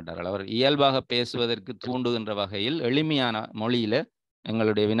வழங்க மாட்டார்கள். அவர் இயல்பாக பேசுவதற்கு தூண்டுகின்ற வகையில் எளிமையான மொழியில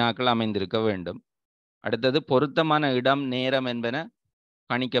எங்களுடைய வினாக்கள் அமைந்திருக்க வேண்டும். அடுத்தது, பொருத்தமான இடம், நேரம் என்பன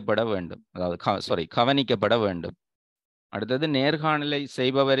கணிக்கப்பட வேண்டும், அதாவது கவனிக்கப்பட வேண்டும். அடுத்தது, நேர்காணலை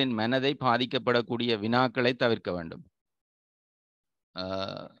செய்பவரின் மனதை பாதிக்கப்படக்கூடிய வினாக்களை தவிர்க்க வேண்டும்.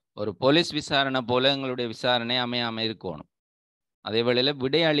 ஒரு போலீஸ் விசாரணை போல எங்களுடைய விசாரணை அமையாமல் இருக்கணும். அதே வேளையில்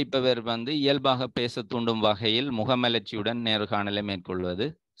விடை அளிப்பவர் வந்து இயல்பாக பேச தூண்டும் வகையில் முகமலர்ச்சியுடன் நேர்காணலை மேற்கொள்வது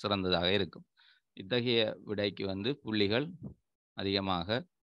சிறந்ததாக இருக்கும். இத்தகைய விடைக்கு வந்து புள்ளிகள் அதிகமாக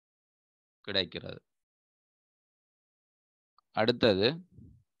கிடைக்கிறது. அடுத்தது,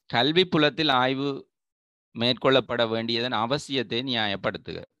 கல்வி புலத்தில் ஆய்வு மேற்கொள்ளப்பட வேண்டியதன் அவசியத்தை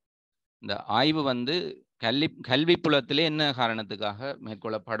நியாயப்படுத்துக. இந்த ஆய்வு வந்து கல்வி புலத்திலே என்ன காரணத்துக்காக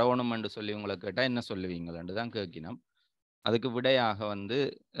மேற்கொள்ளப்படணும் என்று சொல்லி உங்களை கேட்டால் என்ன சொல்லுவீங்களென்று தான் கேட்கினோம். அதுக்கு விடையாக வந்து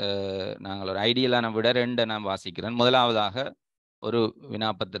நாங்கள் ஒரு ஐடியலான விடை 2 நான் வாசிக்கிறேன். முதலாவதாக ஒரு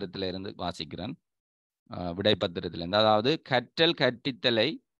வினாப்பத்திரத்திலிருந்து வாசிக்கிறேன், விடைப்பத்திரத்திலிருந்து. அதாவது, கற்றல் கற்பித்தலை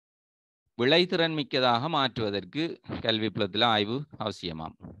விளைதிறன் மிக்கதாக மாற்றுவதற்கு கல்வி புலத்தில் ஆய்வு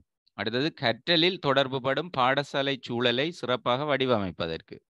அவசியமாம். அடுத்தது, கற்றலில் தொடர்புபடும் பாடசாலை சூழலை சிறப்பாக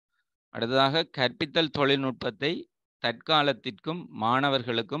வடிவமைப்பதற்கு. அடுத்ததாக, கற்பித்தல் தொழில்நுட்பத்தை தற்காலத்திற்கும்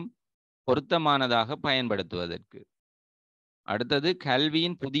மாணவர்களுக்கும் பொருத்தமானதாக பயன்படுத்துவதற்கு. அடுத்தது,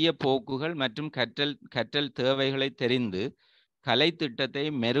 கல்வியின் புதிய போக்குகள் மற்றும் கற்றல் தேவைகளை தெரிந்து கலை திட்டத்தை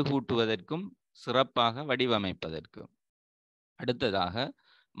மெருகூட்டுவதற்கும் சிறப்பாக வடிவமைப்பதற்கு. அடுத்ததாக,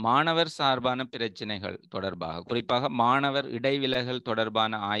 மாணவர் சார்பான பிரச்சனைகள் தொடர்பாக, குறிப்பாக மாணவர் இடைவிலகல்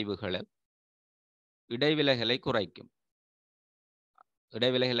தொடர்பான ஆய்வுகளை இடைவிலகலை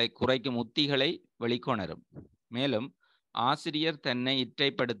குறைக்கும் உத்திகளை வெளிக்கொணரும். மேலும் ஆசிரியர் தன்னை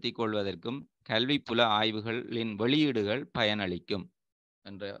இற்றைப்படுத்திக் கொள்வதற்கும் கல்வி புல ஆய்வுகளின் வெளியீடுகள் பயனளிக்கும்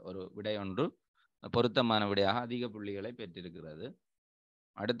என்ற ஒரு விடை ஒன்று பொருத்தமான விடையாக அதிக புள்ளிகளை பெற்றிருக்கிறது.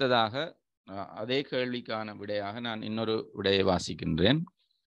 அடுத்ததாக, அதே கேள்விக்கான விடையாக நான் இன்னொரு விடையை வாசிக்கின்றேன்.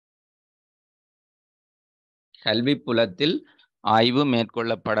 கல்வி புலத்தில் ஆய்வு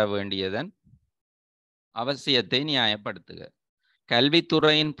மேற்கொள்ளப்பட வேண்டியதன் அவசியத்தை நியாயப்படுத்துக.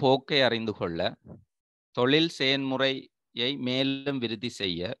 கல்வித்துறையின் போக்கை அறிந்து கொள்ள, தொழில் செயல்முறையை மேலும் விருத்தி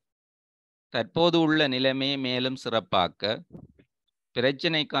செய்ய, தற்போது உள்ள நிலைமையை மேலும் சிறப்பாக்க,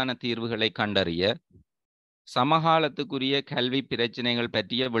 பிரச்சினைக்கான தீர்வுகளை கண்டறிய, சமகாலத்துக்குரிய கல்வி பிரச்சனைகள்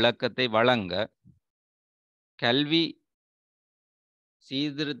பற்றிய விளக்கத்தை வழங்க கல்வி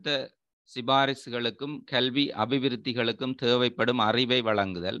சீர்திருத்த சிபாரிசுகளுக்கும் கல்வி அபிவிருத்திகளுக்கும் தேவைப்படும் அறிவை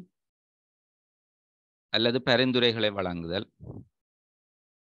வழங்குதல் அல்லது பரிந்துரைகளை வழங்குதல்,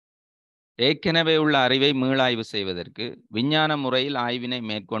 ஏற்கனவே உள்ள அறிவை மீளாய்வு செய்வதற்கு விஞ்ஞான முறையில் ஆய்வினை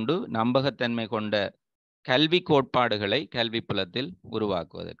மேற்கொண்டு நம்பகத்தன்மை கொண்ட கல்வி கோட்பாடுகளை கல்வி புலத்தில்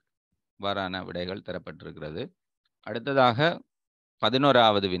உருவாக்குவதற்கு இவ்வாறான விடைகள் தரப்பட்டிருக்கிறது. அடுத்ததாக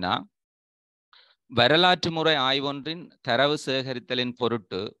 11வது வினா, வரலாற்று முறை ஆய்வொன்றின் தரவு சேகரித்தலின்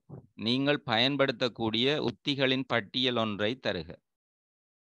பொருட்டு நீங்கள் பயன்படுத்தக்கூடிய உத்திகளின் பட்டியல் ஒன்றை தருக.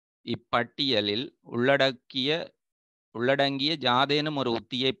 இப்பட்டியலில் உள்ளடங்கிய யாதேனும் ஒரு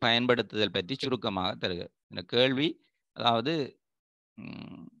உத்தியை பயன்படுத்துதல் பற்றி சுருக்கமாக தருக. இந்த கேள்வி அதாவது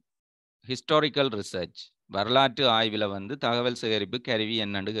ஹிஸ்டாரிக்கல் ரிசர்ச் வரலாற்று ஆய்வில் தகவல் சேகரிப்பு கருவி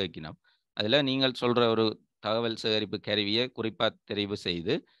என்னன்னு கேட்கணும். அதில் நீங்கள் சொல்கிற ஒரு தகவல் சேகரிப்பு கருவியை குறிப்பாக தெரிவு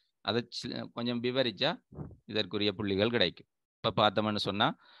செய்து அதை கொஞ்சம் விவரித்தா இதற்குரிய புள்ளிகள் கிடைக்கும். இப்போ பார்த்தோம்னு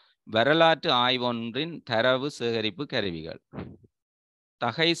சொன்னால், வரலாற்று ஆய்வொன்றின் தரவு சேகரிப்பு கருவிகள்: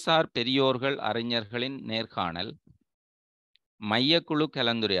 தகைசார் பெரியோர்கள் அறிஞர்களின் நேர்காணல், மையக்குழு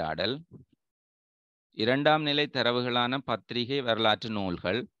கலந்துரையாடல், 2ஆம் நிலை தரவுகளான பத்திரிகை வரலாற்று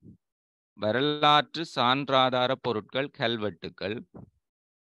நூல்கள், வரலாற்று சான்றாதார பொருட்கள் கல்வெட்டுக்கள்,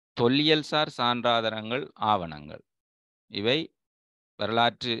 தொல்லியல்சார் சான்றாதாரங்கள் ஆவணங்கள். இவை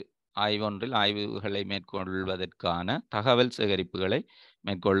வரலாற்று ஆய்வொன்றில் ஆய்வுகளை மேற்கொள்வதற்கான தகவல் சேகரிப்புகளை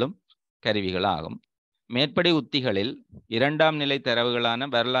மேற்கொள்ளும் கருவிகளாகும். மேற்படி உத்திகளில் 2ஆம் நிலை தரவுகளான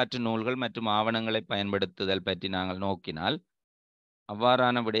வரலாற்று நூல்கள் மற்றும் ஆவணங்களை பயன்படுத்துதல் பற்றி நாங்கள் நோக்கினால்,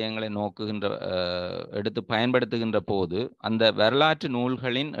 அவ்வாறான விடயங்களை எடுத்து பயன்படுத்துகின்ற போது அந்த வரலாற்று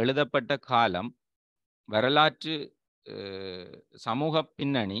நூல்களின் எழுதப்பட்ட காலம், வரலாற்று சமூக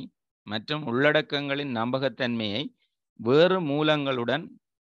பின்னணி மற்றும் உள்ளடக்கங்களின் நம்பகத்தன்மையை வேறு மூலங்களுடன்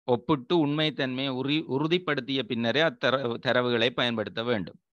ஒப்பிட்டு உண்மைத்தன்மையை உறுதிப்படுத்திய பின்னரே அத்தரவுகளை பயன்படுத்த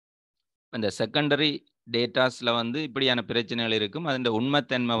வேண்டும். இந்த செகண்டரி டேட்டாஸில் இப்படியான பிரச்சனைகள் இருக்கும். அதன்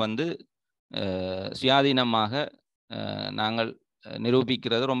உண்மைத்தன்மை சுயாதீனமாக நாங்கள்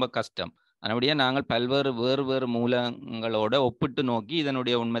நிரூபிக்கிறது ரொம்ப கஷ்டம். அதனுடைய நாங்கள் வேறு மூலங்களோட ஒப்பிட்டு நோக்கி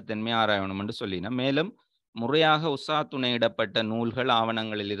இதனுடைய உண்மைத்தன்மையை ஆராயணும் என்று சொல்லினோம். மேலும் முறையாக துணையிடப்பட்ட நூல்கள்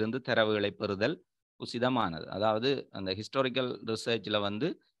ஆவணங்களிலிருந்து தரவுகளை பெறுதல் உசிதமானது. அதாவது அந்த ஹிஸ்டாரிக்கல் ரிசர்ச்சில்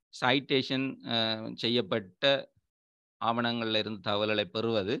சைட்டேஷன் செய்யப்பட்ட ஆவணங்களில் இருந்து தகவல்களை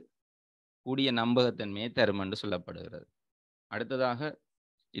பெறுவது கூடிய நம்பகத்தன்மையை தரும் என்று சொல்லப்படுகிறது. அடுத்ததாக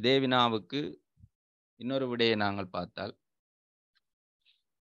இதே வினாவுக்கு இன்னொரு விடையை நாங்கள் பார்த்தால்,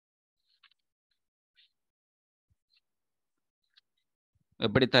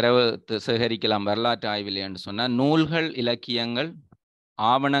 எப்படி தரவு சேகரிக்கலாம் வரலாற்று ஆய்வில் என்று சொன்னால், நூல்கள், இலக்கியங்கள்,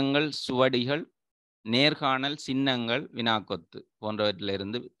 ஆவணங்கள், சுவடிகள், நேர்காணல், சின்னங்கள், வினாக்கொத்து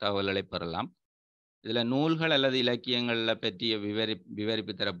போன்றவற்றிலிருந்து தகவல்களை பெறலாம். இதில் நூல்கள் அல்லது இலக்கியங்களை பற்றிய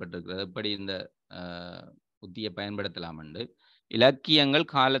விவரிப்பு தரப்பட்டிருக்கிறது. எப்படி இந்த உத்தியை பயன்படுத்தலாம் என்று. இலக்கியங்கள்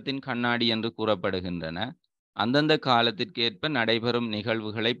காலத்தின் கண்ணாடி என்று கூறப்படுகின்றன. அந்தந்த காலத்திற்கேற்ப நடைபெறும்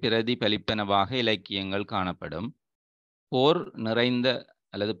நிகழ்வுகளை பிரதிபலிப்பனவாக இலக்கியங்கள் காணப்படும். போர் நிறைந்த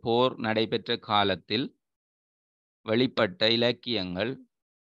அல்லது போர் நடைபெற்ற காலத்தில் வெளிப்பட்ட இலக்கியங்கள்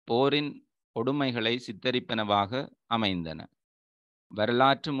போரின் கொடுமைகளை சித்தரிப்பனவாக அமைந்தன.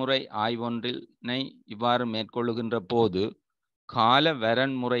 வரலாற்று முறை ஆய்வொன்றினை இவ்வாறு மேற்கொள்ளுகின்ற போது கால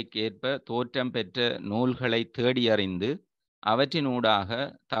வரன்முறைக்கேற்ப தோற்றம் பெற்ற நூல்களை தேடி அறிந்து அவற்றினூடாக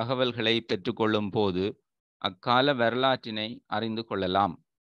தகவல்களை பெற்றுக்கொள்ளும் போது அக்கால வரலாற்றினை அறிந்து கொள்ளலாம்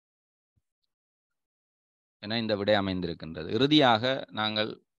என இந்த விடை அமைந்திருக்கின்றது. இறுதியாக நாங்கள்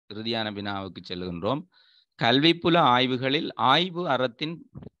இறுதியான வினாவுக்கு செல்கின்றோம். கல்விப்புல ஆய்வுகளில் ஆய்வு அறத்தின்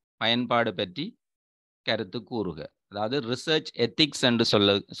பயன்பாடு பற்றி கருத்து கூறுக. அதாவது ரிசர்ச் எத்திக்ஸ் என்று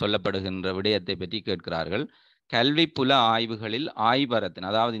சொல்லப்படுகின்ற விடயத்தை பற்றி கேட்கிறார்கள். கல்வி புல ஆய்வுகளில் ஆய்வரத்தின்,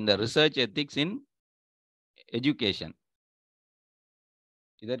 அதாவது இந்த ரிசர்ச் எத்திக்ஸ் இன் எஜுகேஷன்,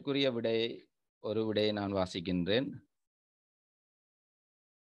 இதற்குரிய ஒரு விடையை நான் வாசிக்கின்றேன்.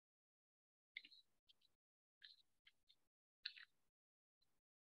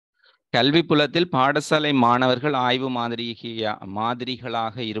 கல்வி புலத்தில் பாடசாலை மாணவர்கள் ஆய்வு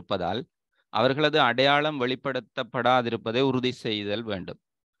மாதிரிகளாக இருப்பதால் அவர்களது அடையாளம் வெளிப்படுத்தப்படாதிருப்பதை உறுதி செய்தல் வேண்டும்.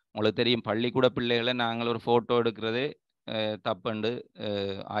 உங்களுக்கு தெரியும், பள்ளிக்கூட பிள்ளைகளை நாங்கள் ஒரு ஃபோட்டோ எடுக்கிறதே தப்புண்டு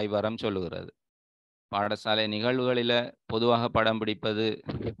ஆய்வரம் சொல்லுகிறது. பாடசாலை நிகழ்வுகளில் பொதுவாக படம் பிடிப்பது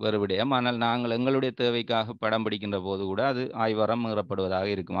வேறு விடயம். ஆனால் நாங்கள் எங்களுடைய தேவைக்காக படம் பிடிக்கின்ற போது கூட அது ஆய்வரம் மீறப்படுவதாக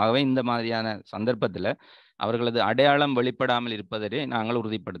இருக்கும். ஆகவே இந்த மாதிரியான சந்தர்ப்பத்தில் அவர்களது அடையாளம் வெளிப்படாமல் இருப்பதை நாங்கள்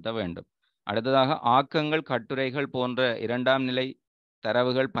உறுதிப்படுத்த வேண்டும். அடுத்ததாக ஆக்கங்கள், கட்டுரைகள் போன்ற 2ஆம் நிலை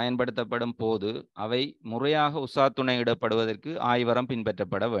தரவுகள் பயன்படுத்தப்படும் போது அவை முறையாக உசாத்துணையிடப்படுவதற்கு ஆய்வரம்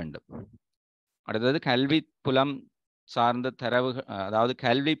பின்பற்றப்பட வேண்டும். அடுத்தது கல்வி புலம் சார்ந்த தரவுகள், அதாவது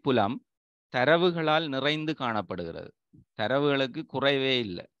கல்வி புலம் தரவுகளால் நிறைந்து காணப்படுகிறது. தரவுகளுக்கு குறைவே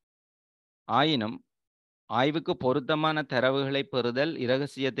இல்லை. ஆயினும் ஆய்வுக்கு பொருத்தமான தரவுகளை பெறுதல்,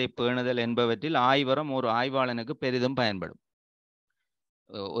 இரகசியத்தை பேணுதல் என்பவற்றில் ஆய்வரம் ஒரு ஆய்வாளனுக்கு பெரிதும் பயன்படும்.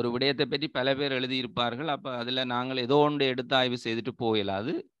 ஒரு விடயத்தை பற்றி பல பேர் எழுதியிருப்பார்கள். அப்போ அதில் நாங்கள் ஏதோ ஒன்று எடுத்து ஆய்வு செய்துட்டு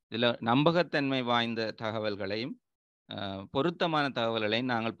போயிடாது. இதில் நம்பகத்தன்மை வாய்ந்த தகவல்களையும் பொருத்தமான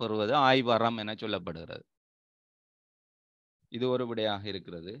தகவல்களையும் நாங்கள் பெறுவது ஆய்வரம் என சொல்லப்படுகிறது. இது ஒரு விடையாக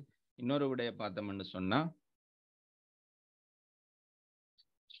இருக்கிறது. இன்னொரு விடையை பார்த்தோம்னு சொன்னால்,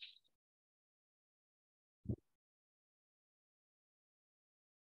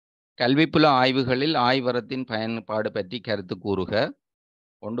 கல்விப்புல ஆய்வுகளில் ஆய்வரத்தின் பயன்பாடு பற்றி கருத்து கூறுக.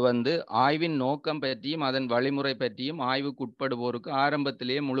 கொண்டு ஆய்வின் நோக்கம் பற்றியும் அதன் வழிமுறை பற்றியும் ஆய்வுக்கு உட்படுவோருக்கு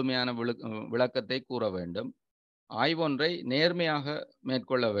ஆரம்பத்திலேயே முழுமையான விளக்கத்தை கூற வேண்டும். ஆய்வொன்றை நேர்மையாக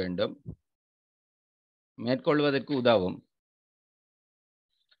மேற்கொள்ள வேண்டும். மேற்கொள்வதற்கு உதவும்.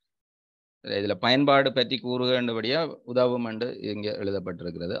 இதில் பயன்பாடு பற்றி கூறுகின்றபடியா உதவும் என்று இங்கே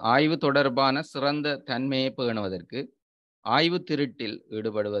எழுதப்பட்டிருக்கிறது. ஆய்வு தொடர்பான சிறந்த தன்மையை பேணுவதற்கு ஆய்வு திருட்டில்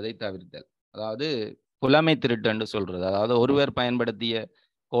ஈடுபடுவதை தவிர்த்தல். அதாவது புலமை திருட்டு என்று சொல்றது. அதாவது ஒருவர் பயன்படுத்திய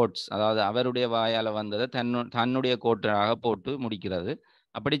கோட்ஸ், அதாவது அவருடைய வாயால் வந்ததை தன்னுடைய கோட்டாக போட்டு முடிக்கிறது.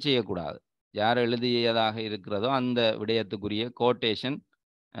 அப்படி செய்யக்கூடாது. யார் எழுதியதாக இருக்கிறதோ அந்த விடயத்துக்குரிய கோட்டேஷன்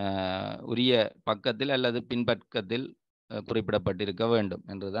உரிய பக்கத்தில் அல்லது பின்பக்கத்தில் குறிப்பிடப்பட்டிருக்க வேண்டும்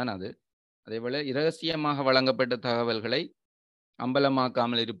என்றுதான் அது. அதேபோல இரகசியமாக வழங்கப்பட்ட தகவல்களை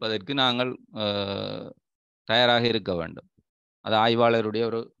அம்பலமாக்காமல் இருப்பதற்கு நாங்கள் தயாராக இருக்க வேண்டும். அது ஆய்வாளருடைய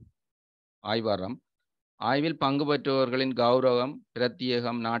ஒரு ஆய்வாரம். ஆய்வில் பங்கு பெற்றவர்களின் கௌரவம்,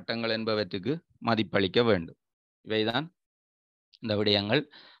 பிரத்யேகம், நாட்டங்கள் என்பவற்றுக்கு மதிப்பளிக்க வேண்டும். இவைதான் இந்த விடயங்கள்.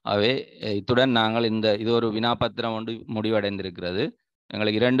 அவை இத்துடன் நாங்கள் இது ஒரு வினாபத்திரம் ஒன்று முடிவடைந்திருக்கிறது.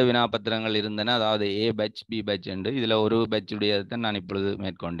 எங்களுக்கு 2 வினாபத்திரங்கள் இருந்தன. அதாவது A பேட்ச், B பேட்ச் என்று. இதில் ஒரு பேட்சுடையதை நான் இப்பொழுது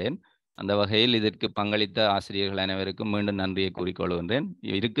மேற்கொண்டேன். அந்த வகையில் இதற்கு பங்களித்த ஆசிரியர்கள் அனைவருக்கும் மீண்டும் நன்றியை கூறிக்கொள்கின்றேன்.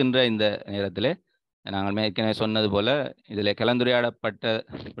 இருக்கின்ற இந்த நேரத்தில் நாங்கள் ஏற்கனவே சொன்னது போல இதில் கலந்துரையாடப்பட்ட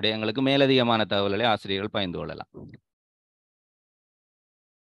விடயங்களுக்கு மேலதிகமான தகவல்களை ஆசிரியர்கள் பகிர்ந்து கொள்ளலாம்.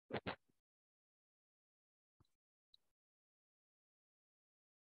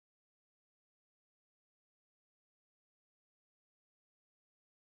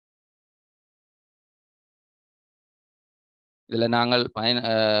 இதில் நாங்கள்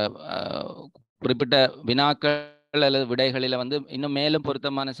குறிப்பிட்ட வினாக்கள் அல்லது விடைகளில் இன்னும் மேலும்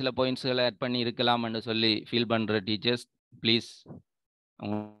பொருத்தமான சில பாயிண்ட்ஸ்களை ஆட் பண்ணி இருக்கலாம் என்று சொல்லி ஃபீல் பண்ணுற டீச்சர்ஸ் ப்ளீஸ்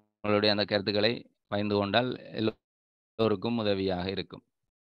உங்களுடைய அந்த கருத்துக்களை பகிர்ந்து கொண்டால் எல்லோருக்கும் உதவியாக இருக்கும்.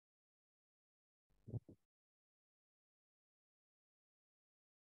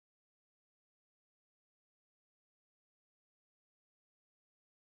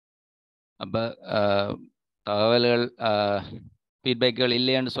 அப்போ தகவல்கள் ஃபீட்பேக்குகள்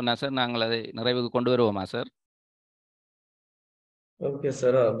இல்லைன்னு சொன்னா சார், நாங்கள் அதை நிறைவுக்கு கொண்டு வருவோமா சார்? Okay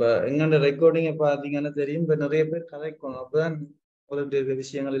sir. அப்போ எங்களோட ரெக்கார்டிங்கை பார்த்தீங்கன்னா தெரியும். இப்போ நிறைய பேர் கதைக்கணும். அப்போதான் உங்களுக்கு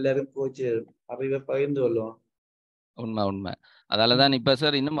விஷயங்கள் எல்லாரும் போச்சு அறிவை பகிர்ந்து கொள்ளுவோம். உண்மை. அதால தான் இப்போ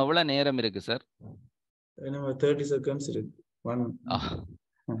சார் இன்னும் எவ்வளோ நேரம் இருக்கு சார்? இன்னும் 30 seconds இருக்கு.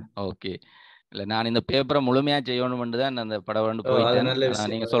 ஓகே. இல்லை, நான் இந்த பேப்பரை முழுமையாக செய்யணும்னு தான் அந்த படம் போயிட்டேன்.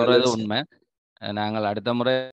 நீங்கள் சொல்றது உண்மை. நாங்கள் அடுத்த முறை